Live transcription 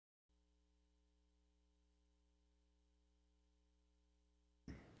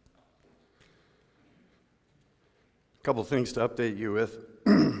A couple things to update you with.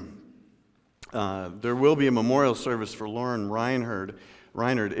 There will be a memorial service for Lauren Reinhard.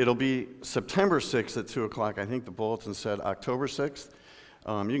 It'll be September 6th at 2 o'clock. I think the bulletin said October 6th.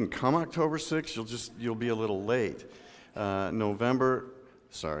 You can come October 6th. You'll be a little late. September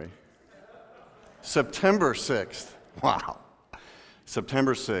 6th. Wow.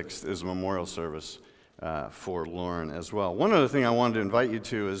 September 6th is a memorial service for Lauren as well. One other thing I wanted to invite you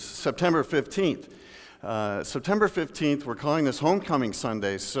to is September 15th. September 15th, we're calling this Homecoming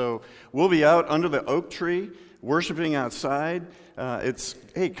Sunday, so we'll be out under the oak tree, worshiping outside.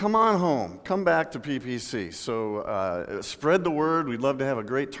 Hey, come on home. Come back to PPC. So spread the word. We'd love to have a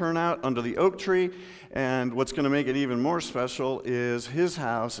great turnout under the oak tree. And what's going to make it even more special is his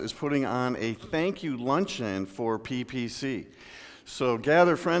house is putting on a thank you luncheon for PPC. So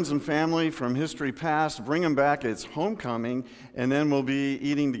gather friends and family from history past, bring them back. It's homecoming, and then we'll be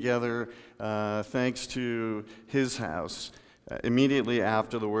eating together thanks to his house immediately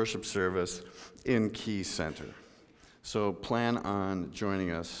after the worship service in Key Center. So plan on joining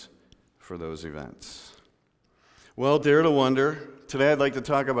us for those events. Well, dare to wonder. Today I'd like to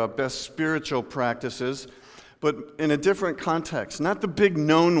talk about best spiritual practices, but in a different context. Not the big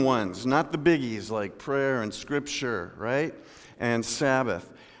known ones, not the biggies like prayer and scripture, right? And Sabbath.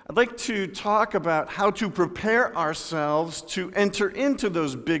 I'd like to talk about how to prepare ourselves to enter into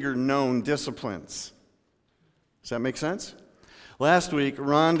those bigger known disciplines. Does that make sense? Last week,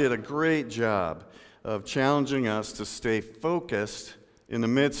 Ron did a great job of challenging us to stay focused in the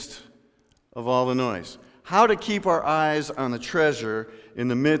midst of all the noise. How to keep our eyes on the treasure in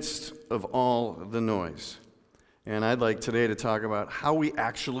the midst of all the noise. And I'd like today to talk about how we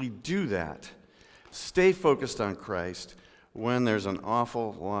actually do that. Stay focused on Christ when there's an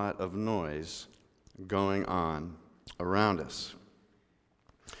awful lot of noise going on around us.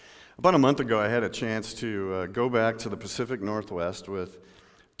 About a month ago, I had a chance to go back to the Pacific Northwest with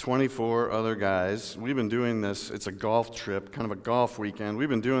 24 other guys. We've been doing this. It's a golf trip, kind of a golf weekend. We've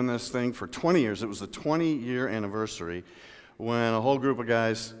been doing this thing for 20 years. It was the 20-year anniversary when a whole group of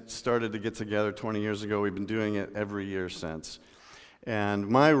guys started to get together 20 years ago. We've been doing it every year since. And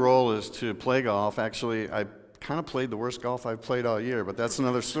my role is to play golf. Actually, I kind of played the worst golf I've played all year, but that's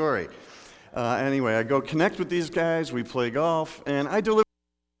another story. Anyway, I go connect with these guys, we play golf, and I deliver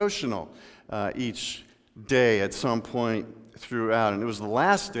a devotional each day at some point throughout. And it was the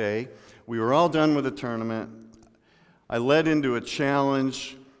last day. We were all done with the tournament. I led into a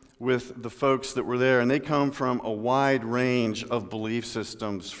challenge with the folks that were there, and they come from a wide range of belief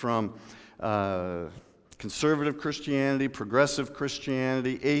systems, from conservative Christianity, progressive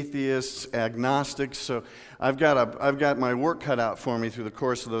Christianity, atheists, agnostics. So I've got my work cut out for me through the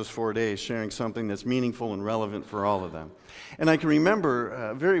course of those 4 days, sharing something that's meaningful and relevant for all of them. And I can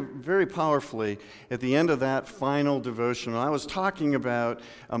remember very, very powerfully at the end of that final devotional, I was talking about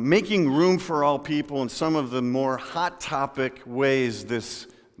making room for all people in some of the more hot topic ways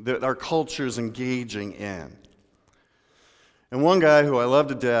that our culture is engaging in. And one guy who I love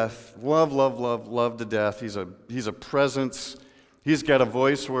to death, love to death, he's a presence. He's got a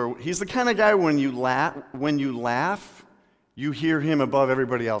voice where he's the kind of guy when you laugh, you hear him above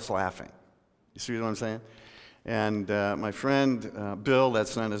everybody else laughing. You see what I'm saying? And my friend Bill,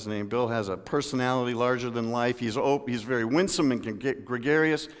 that's not his name, Bill has a personality larger than life. He's very winsome and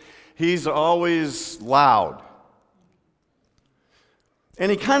gregarious. He's always loud. And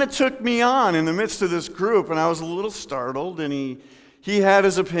he kind of took me on in the midst of this group, and I was a little startled, and he had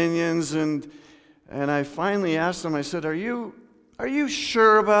his opinions, and I finally asked him, I said, Are you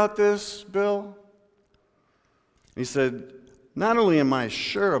sure about this, Bill? He said, not only am I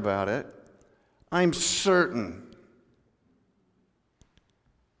sure about it, I'm certain.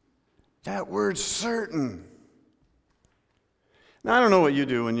 That word certain. Now, I don't know what you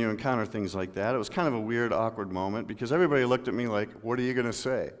do when you encounter things like that. It was kind of a weird, awkward moment because everybody looked at me like, what are you going to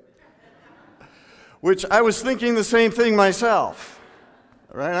say? Which I was thinking the same thing myself.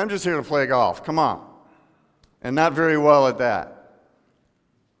 Right? I'm just here to play golf. Come on. And not very well at that.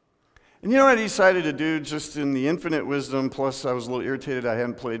 And you know what I decided to do, just in the infinite wisdom, plus I was a little irritated I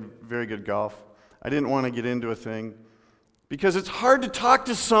hadn't played very good golf. I didn't want to get into a thing. Because it's hard to talk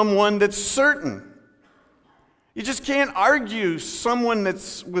to someone that's certain. You just can't argue with someone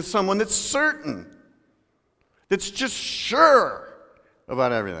that's certain, that's just sure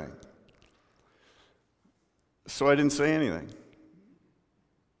about everything. So I didn't say anything.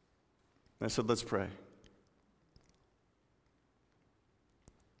 I said, let's pray.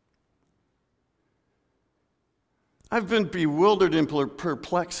 I've been bewildered and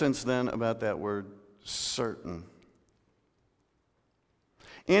perplexed since then about that word, certain.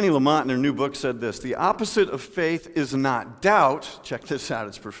 Annie Lamott in her new book said this: the opposite of faith is not doubt. Check this out,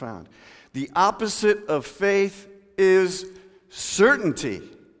 it's profound. The opposite of faith is certainty.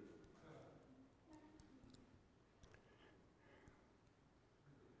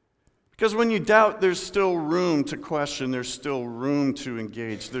 Because when you doubt, there's still room to question, there's still room to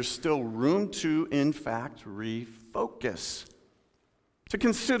engage, there's still room to, in fact, refocus, to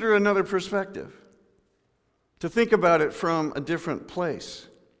consider another perspective, to think about it from a different place.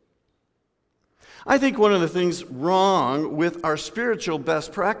 I think one of the things wrong with our spiritual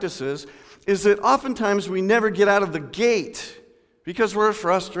best practices is that oftentimes we never get out of the gate because we're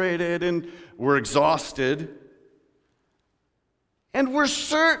frustrated and we're exhausted and we're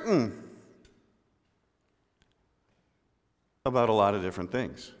certain about a lot of different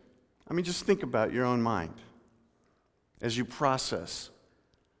things. I mean, just think about your own mind as you process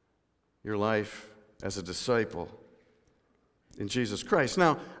your life as a disciple in Jesus Christ.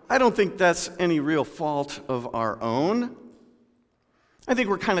 Now, I don't think that's any real fault of our own. I think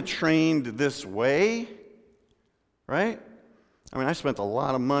we're kind of trained this way, right? I mean, I spent a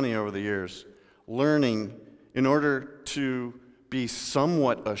lot of money over the years learning in order to be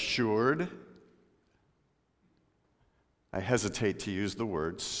somewhat assured. I hesitate to use the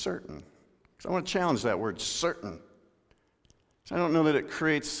word certain, because I want to challenge that word certain. So I don't know that it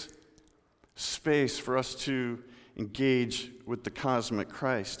creates space for us to engage with the cosmic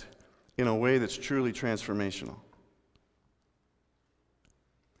Christ in a way that's truly transformational.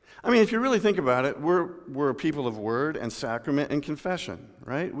 I mean, if you really think about it, we're a people of word and sacrament and confession,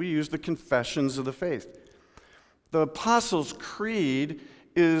 right? We use the confessions of the faith. The Apostles' Creed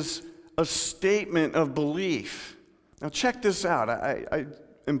is a statement of belief. Now check this out. I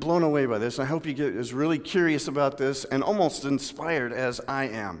am blown away by this. I hope you get as really curious about this and almost inspired as I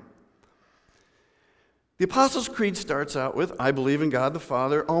am. The Apostles' Creed starts out with, I believe in God the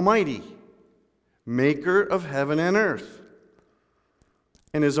Father Almighty, maker of heaven and earth,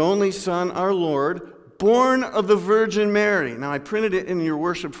 and his only Son, our Lord, born of the Virgin Mary. Now, I printed it in your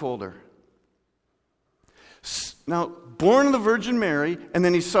worship folder. Now, born of the Virgin Mary, and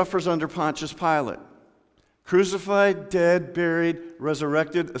then he suffers under Pontius Pilate. Crucified, dead, buried,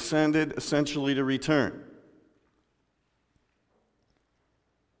 resurrected, ascended, essentially to return.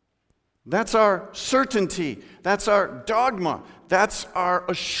 That's our certainty. That's our dogma. That's our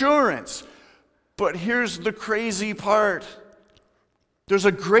assurance. But here's the crazy part. There's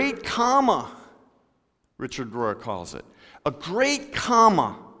a great comma, Richard Rohr calls it. A great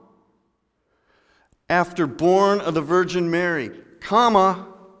comma after born of the Virgin Mary, comma,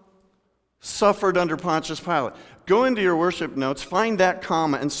 suffered under Pontius Pilate. Go into your worship notes, find that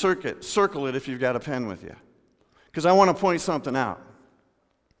comma, and circle it if you've got a pen with you. Because I want to point something out.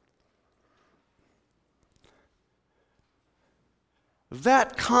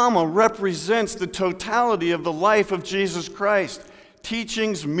 That comma represents the totality of the life of Jesus Christ.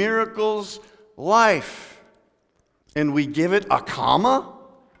 Teachings, miracles, life. And we give it a comma?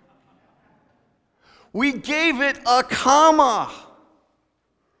 We gave it a comma.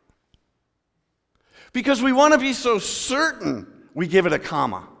 Because we want to be so certain, we give it a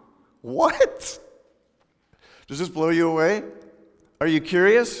comma. What? Does this blow you away? Are you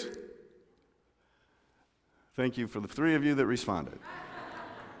curious? Thank you for the 3 of you that responded.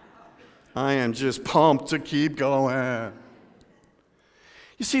 I am just pumped to keep going.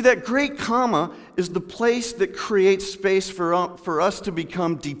 You see, that great comma is the place that creates space for us to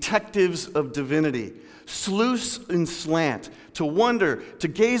become detectives of divinity, sleuths in slant, to wonder, to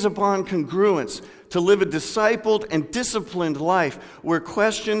gaze upon congruence, to live a discipled and disciplined life where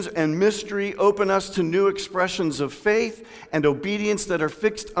questions and mystery open us to new expressions of faith and obedience that are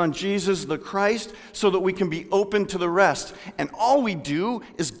fixed on Jesus the Christ so that we can be open to the rest. And all we do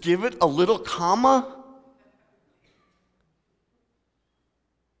is give it a little comma.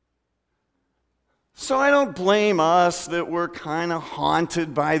 So I don't blame us that we're kind of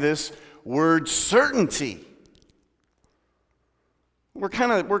haunted by this word certainty. We're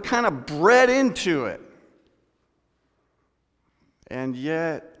kind of bred into it. And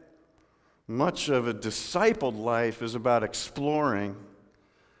yet, much of a discipled life is about exploring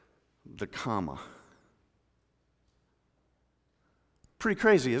the comma. Pretty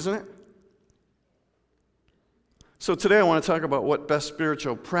crazy, isn't it? So today I want to talk about what best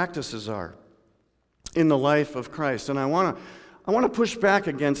spiritual practices are in the life of Christ. And I want to push back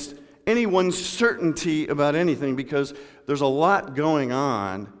against anyone's certainty about anything because there's a lot going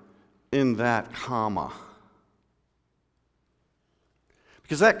on in that comma.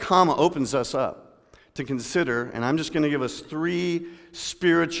 Because that comma opens us up to consider, and I'm just going to give us 3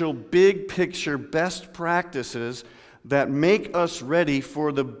 spiritual, big picture, best practices that make us ready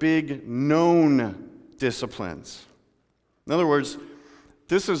for the big known disciplines. In other words,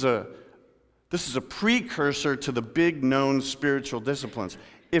 this is a precursor to the big known spiritual disciplines.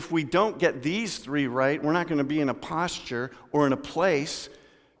 If we don't get these three right, we're not going to be in a posture or in a place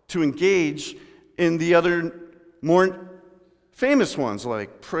to engage in the other more famous ones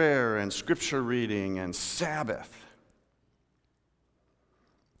like prayer and scripture reading and Sabbath.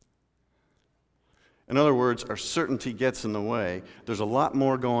 In other words, our certainty gets in the way. There's a lot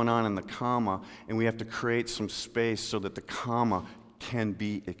more going on in the comma, and we have to create some space so that the comma can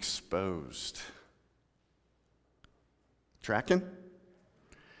be exposed. Tracking?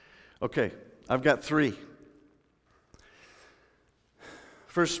 Okay, I've got three.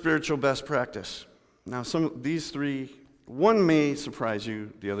 First, spiritual best practice. Now, these three, one may surprise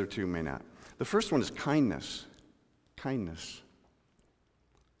you, the other two may not. The first one is kindness. Kindness.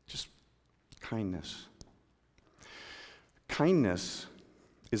 Just kindness. Kindness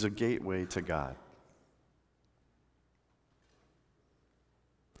is a gateway to God.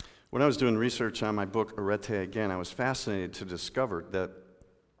 When I was doing research on my book, Arete Again, I was fascinated to discover that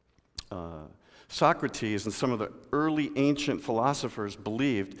Socrates and some of the early ancient philosophers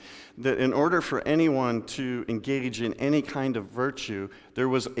believed that in order for anyone to engage in any kind of virtue, there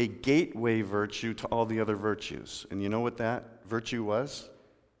was a gateway virtue to all the other virtues. And you know what that virtue was?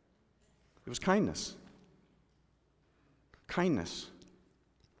 It was kindness. Kindness.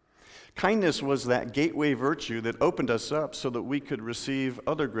 Kindness was that gateway virtue that opened us up so that we could receive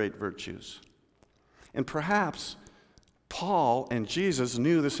other great virtues. And perhaps Paul and Jesus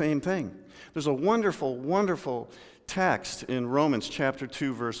knew the same thing. There's a wonderful, wonderful text in Romans chapter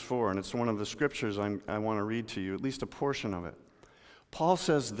 2, verse 4, and it's one of the scriptures I want to read to you, at least a portion of it. Paul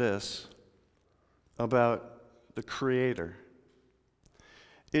says this about the Creator.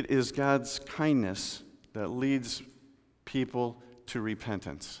 It is God's kindness that leads people to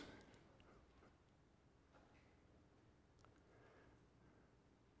repentance.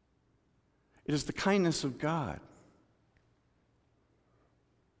 It is the kindness of God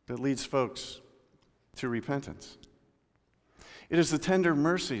that leads folks to repentance. It is the tender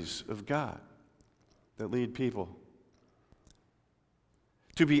mercies of God that lead people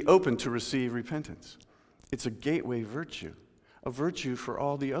to be open to receive repentance. It's a gateway virtue, a virtue for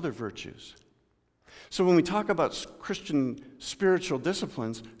all the other virtues. So when we talk about Christian spiritual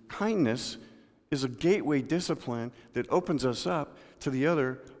disciplines, kindness is a gateway discipline that opens us up to the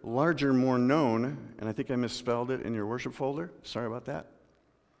other larger, more known, and I think I misspelled it in your worship folder. Sorry about that.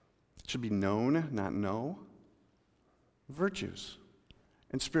 It should be known, not know. Virtues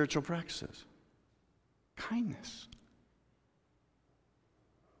and spiritual practices. Kindness.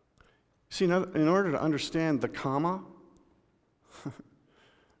 See, in order to understand the comma,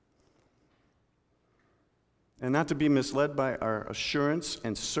 and not to be misled by our assurance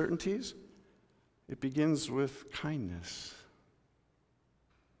and certainties, it begins with kindness.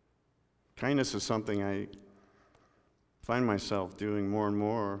 Kindness is something I find myself doing more and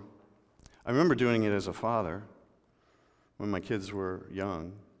more. I remember doing it as a father when my kids were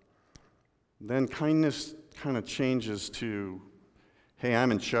young. Then kindness kind of changes to, hey,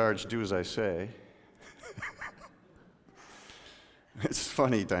 I'm in charge, do as I say. It's a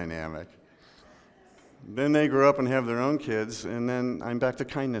funny dynamic. Then they grow up and have their own kids, and then I'm back to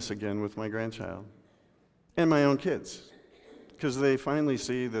kindness again with my grandchild and my own kids, because they finally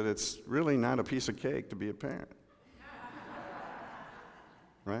see that it's really not a piece of cake to be a parent.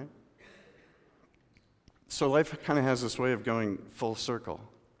 Right? So life kind of has this way of going full circle.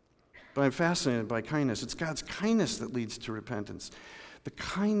 But I'm fascinated by kindness. It's God's kindness that leads to repentance. The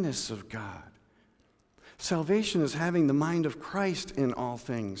kindness of God. Salvation is having the mind of Christ in all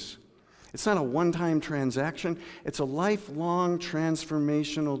things. It's not a one-time transaction. It's a lifelong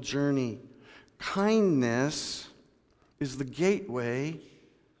transformational journey. Kindness is the gateway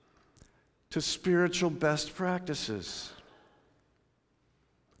to spiritual best practices.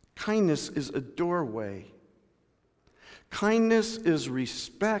 Kindness is a doorway. Kindness is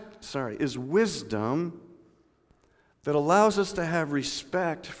is wisdom that allows us to have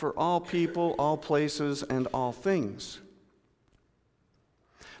respect for all people, all places, and all things.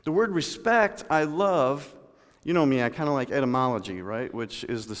 The word respect, I love. You know me, I kind of like etymology, right? Which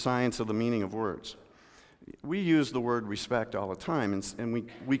is the science of the meaning of words. We use the word respect all the time, and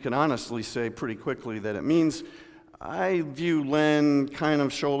we can honestly say pretty quickly that it means I view Len kind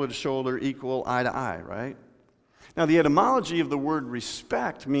of shoulder to shoulder, equal, eye to eye, right? Now, the etymology of the word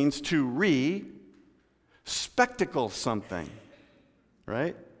respect means to spectacle something,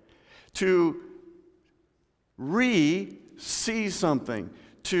 right? To see something,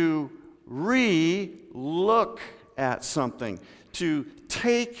 to look at something, to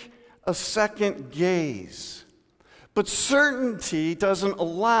take a second gaze. But certainty doesn't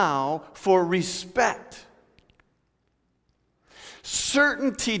allow for respect.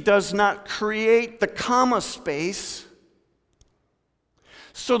 Certainty does not create the comma space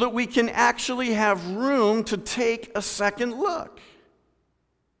so that we can actually have room to take a second look.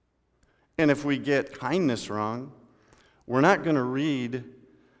 And if we get kindness wrong, we're not going to read,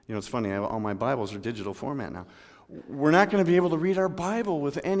 it's funny, all my Bibles are digital format now. We're not going to be able to read our Bible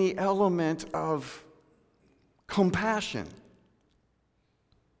with any element of compassion.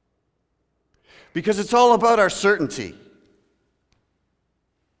 Because it's all about our certainty.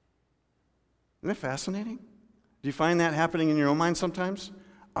 Isn't it fascinating? Do you find that happening in your own mind sometimes?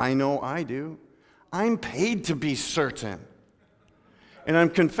 I know I do. I'm paid to be certain. And I'm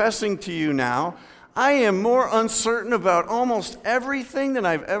confessing to you now, I am more uncertain about almost everything than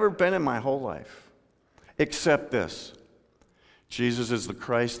I've ever been in my whole life. Except this. Jesus is the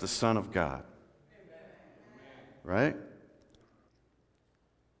Christ, the Son of God. Right?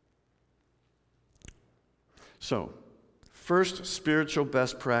 So, first spiritual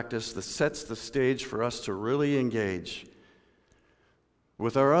best practice that sets the stage for us to really engage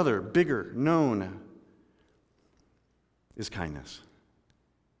with our other, bigger, known, is kindness.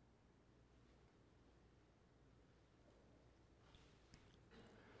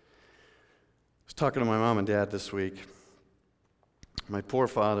 I was talking to my mom and dad this week. My poor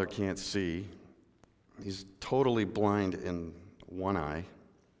father can't see. He's totally blind in one eye.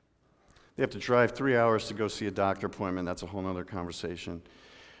 They have to drive 3 hours to go see a doctor appointment. That's a whole other conversation.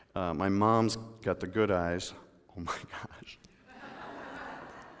 My mom's got the good eyes. Oh my gosh.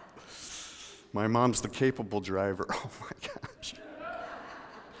 My mom's the capable driver. Oh my gosh.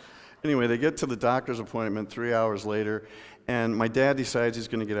 Anyway, they get to the doctor's appointment 3 hours later, and my dad decides he's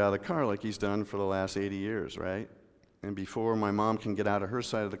going to get out of the car like he's done for the last 80 years, right? And before my mom can get out of her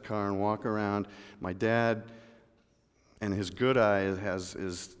side of the car and walk around, my dad, and his good eye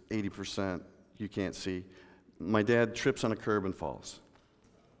is 80%, you can't see. My dad trips on a curb and falls.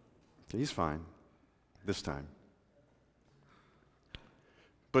 He's fine this time.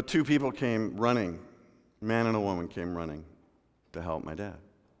 But two people came running, a man and a woman came running to help my dad.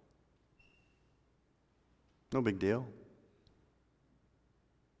 No big deal.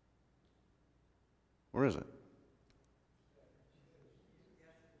 Or is it?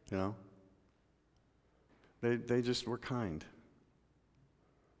 They just were kind.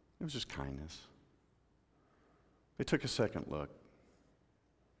 It was just kindness. They took a second look.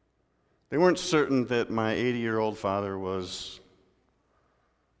 They weren't certain that my 80-year-old father was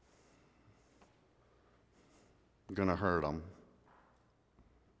going to hurt them.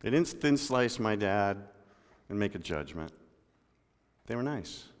 They didn't thin slice my dad and make a judgment. They were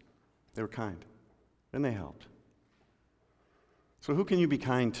nice. They were kind. And they helped. So who can you be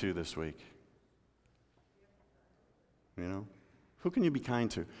kind to this week? Who can you be kind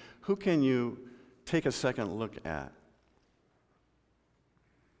to? Who can you take a second look at?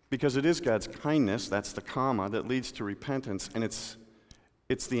 Because it is God's kindness, that's the comma, that leads to repentance, and it's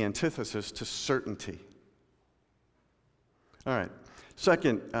the antithesis to certainty. All right.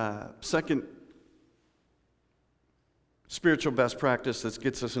 Second spiritual best practice that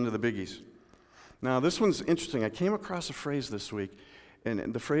gets us into the biggies. Now, this one's interesting. I came across a phrase this week,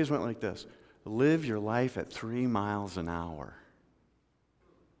 and the phrase went like this: live your life at 3 miles an hour.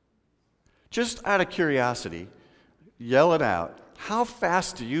 Just out of curiosity, yell it out. How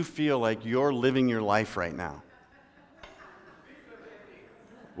fast do you feel like you're living your life right now?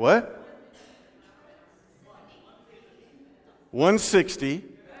 What? 160.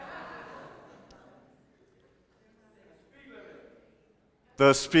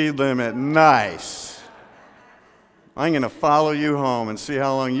 The speed limit. Nice. I'm going to follow you home and see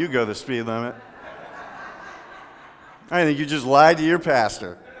how long you go the speed limit. I think you just lied to your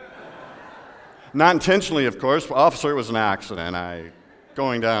pastor. Not intentionally, of course. Officer, it was an accident.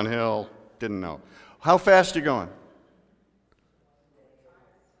 Going downhill, didn't know. How fast are you going?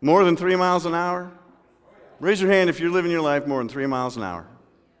 More than 3 miles an hour? Raise your hand if you're living your life more than 3 miles an hour.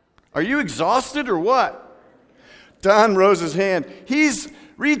 Are you exhausted or what? Don rose his hand. He's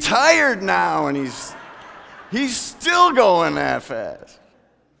retired now, and he's still going that fast.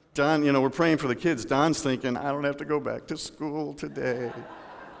 Don, we're praying for the kids. Don's thinking, I don't have to go back to school today.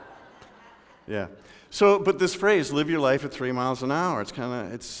 Yeah. So, but this phrase, live your life at 3 miles an hour,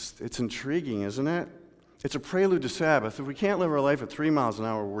 it's intriguing, isn't it? It's a prelude to Sabbath. If we can't live our life at 3 miles an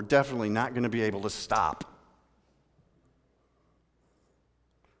hour, we're definitely not going to be able to stop.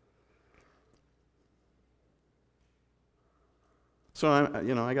 So,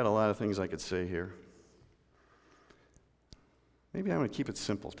 I got a lot of things I could say here. Maybe I'm going to keep it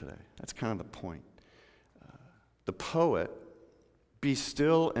simple today. That's kind of the point. The poet, "Be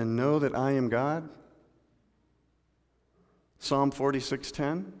still and know that I am God." Psalm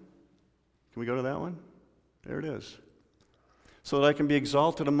 46:10. Can we go to that one? There it is. "So that I can be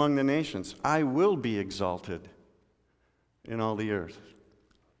exalted among the nations. I will be exalted in all the earth."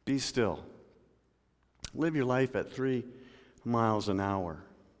 Be still. Live your life at 3 miles an hour.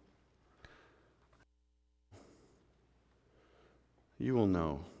 You will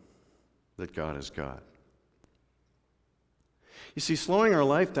know that God is God. You see, slowing our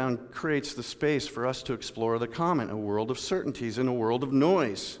life down creates the space for us to explore the common, a world of certainties and a world of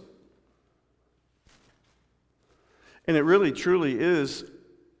noise. And it really, truly is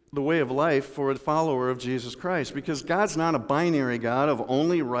the way of life for a follower of Jesus Christ, because God's not a binary God of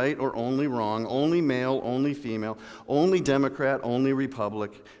only right or only wrong, only male, only female, only Democrat, only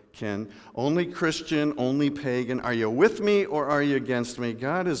Republican, only Christian, only pagan. Are you with me or are you against me?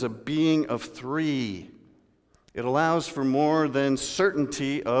 God is a being of three. It allows for more than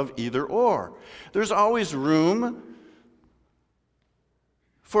certainty of either or. There's always room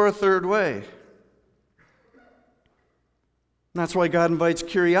for a third way. That's why God invites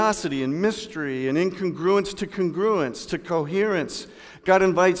curiosity and mystery and incongruence to congruence, to coherence. God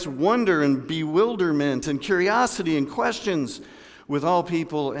invites wonder and bewilderment and curiosity and questions with all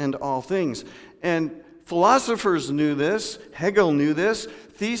people and all things. And philosophers knew this. Hegel knew this.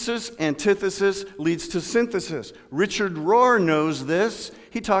 Thesis, antithesis leads to synthesis. Richard Rohr knows this.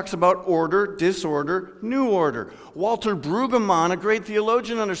 He talks about order, disorder, new order. Walter Brueggemann, a great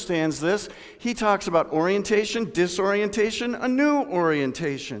theologian, understands this. He talks about orientation, disorientation, a new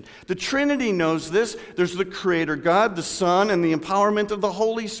orientation. The Trinity knows this. There's the Creator God, the Son, and the empowerment of the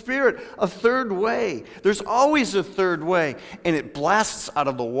Holy Spirit. A third way. There's always a third way. And it blasts out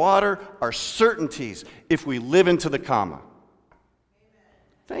of the water our certainties if we live into the comma.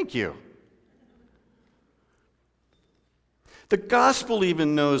 Thank you. The gospel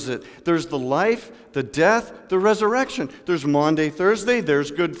even knows it. There's the life, the death, the resurrection. There's Maundy, Thursday, there's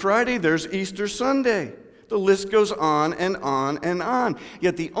Good Friday, there's Easter Sunday. The list goes on and on and on.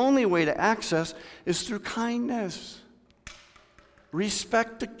 Yet the only way to access is through kindness.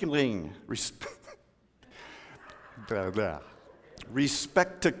 Respectacling.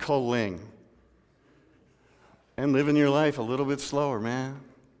 Respectacling. And living your life a little bit slower, man.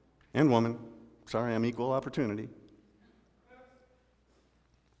 And woman. Sorry, I'm equal opportunity.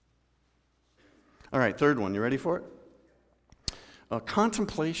 All right, third one. You ready for it?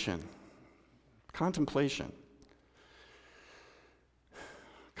 Contemplation. Contemplation.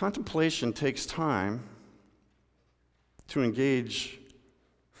 Contemplation takes time to engage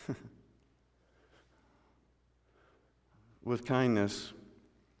with kindness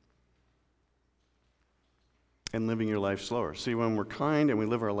and living your life slower. See, when we're kind and we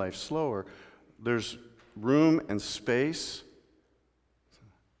live our life slower, there's room and space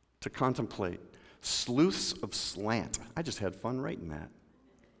to contemplate. Sleuths of slant. I just had fun writing that.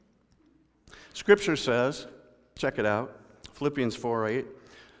 Scripture says, check it out, Philippians 4:8,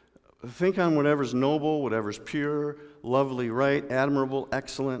 think on whatever's noble, whatever's pure, lovely, right, admirable,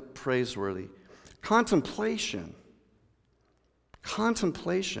 excellent, praiseworthy. Contemplation.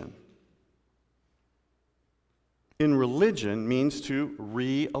 Contemplation in religion means to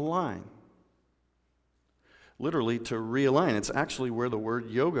realign. Literally, to realign. It's actually where the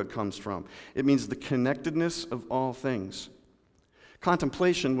word yoga comes from. It means the connectedness of all things.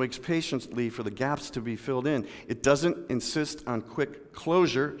 Contemplation waits patiently for the gaps to be filled in. It doesn't insist on quick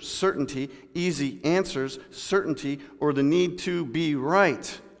closure, certainty, easy answers, certainty, or the need to be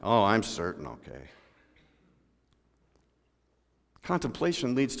right. Oh, I'm certain, okay.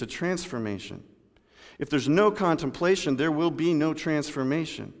 Contemplation leads to transformation. If there's no contemplation, there will be no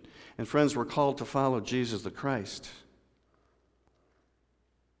transformation. And friends, we're called to follow Jesus the Christ.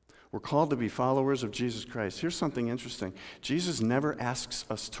 We're called to be followers of Jesus Christ. Here's something interesting. Jesus never asks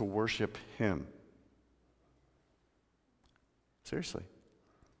us to worship him. Seriously.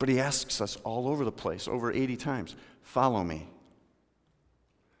 But he asks us all over the place, over 80 times, follow me.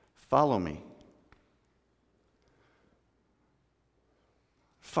 Follow me.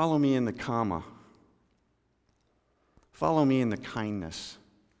 Follow me in the comma. Follow me in the kindness.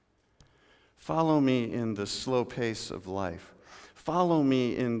 Follow me in the slow pace of life. Follow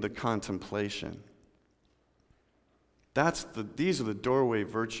me in the contemplation. These are the doorway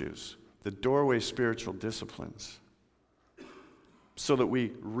virtues, the doorway spiritual disciplines, so that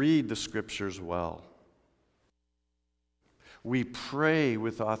we read the scriptures well. We pray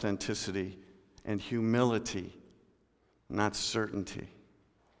with authenticity and humility, not certainty.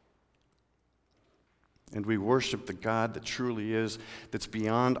 And we worship the God that truly is, that's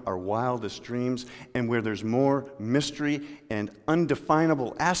beyond our wildest dreams, and where there's more mystery and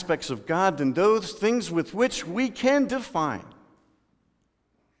undefinable aspects of God than those things with which we can define.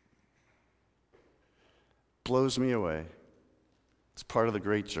 Blows me away. It's part of the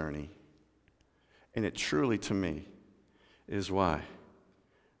great journey. And it truly, to me, is why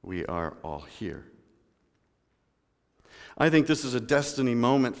we are all here. I think this is a destiny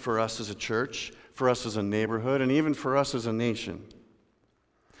moment for us as a church, for us as a neighborhood, and even for us as a nation.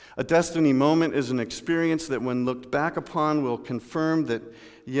 A destiny moment is an experience that, when looked back upon, will confirm that,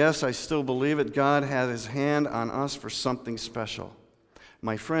 yes, I still believe it, God had his hand on us for something special.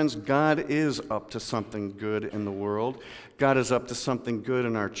 My friends, God is up to something good in the world. God is up to something good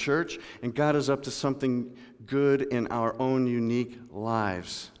in our church, and God is up to something good in our own unique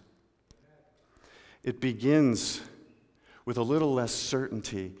lives. It begins with a little less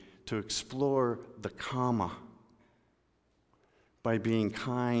certainty to explore the comma by being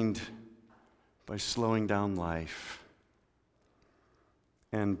kind, by slowing down life,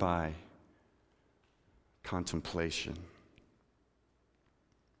 and by contemplation.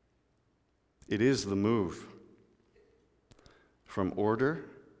 It is the move from order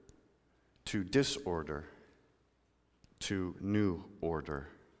to disorder to new order.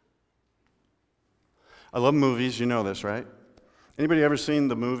 I love movies, you know this, right? Anybody ever seen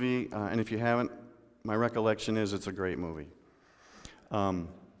the movie? And if you haven't, my recollection is it's a great movie.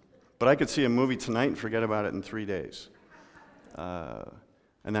 But I could see a movie tonight and forget about it in 3 days.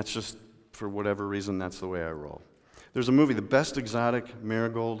 And that's just, for whatever reason, that's the way I roll. There's a movie, The Best Exotic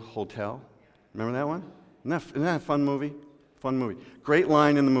Marigold Hotel. Remember that one? Isn't that a fun movie? Fun movie. Great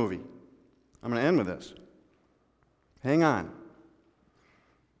line in the movie. I'm going to end with this. Hang on.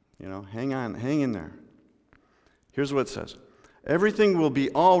 Hang on. Hang in there. Here's what it says. Everything will be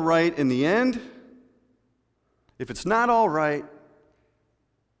all right in the end. If it's not all right,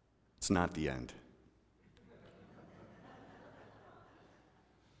 it's not the end.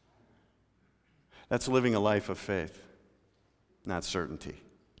 That's living a life of faith, not certainty.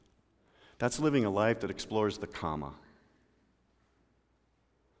 That's living a life that explores the comma.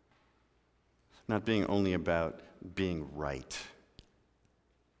 Not being only about being right.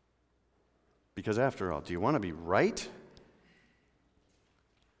 Because after all, do you want to be right?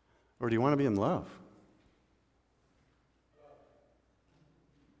 Or do you want to be in love?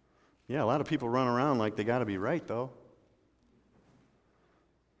 Yeah, a lot of people run around like they got to be right, though.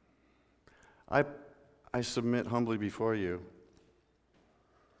 I submit humbly before you.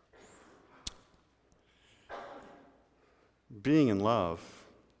 Being in love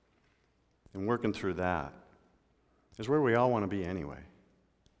and working through that is where we all want to be anyway.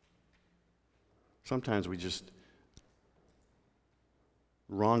 Sometimes we just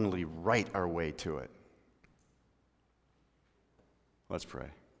wrongly write our way to it. Let's pray.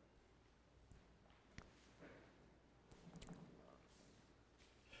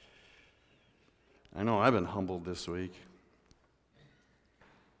 I know I've been humbled this week.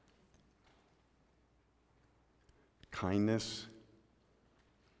 Kindness.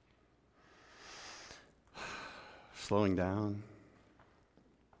 Slowing down.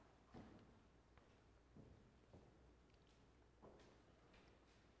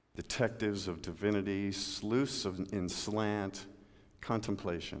 Detectives of divinity, sleuths in slant,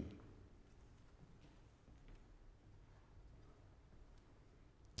 contemplation.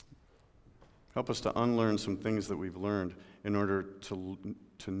 Help us to unlearn some things that we've learned in order to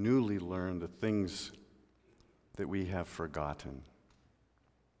newly learn the things that we have forgotten.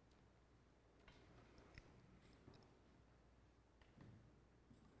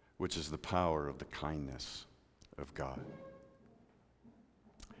 Which is the power of the kindness of God.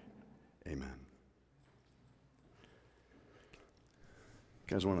 Amen. You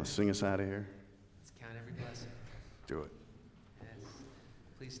guys want to sing us out of here? Let's count every blessing. Do it. Yes.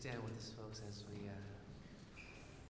 Please stand with us, folks, as we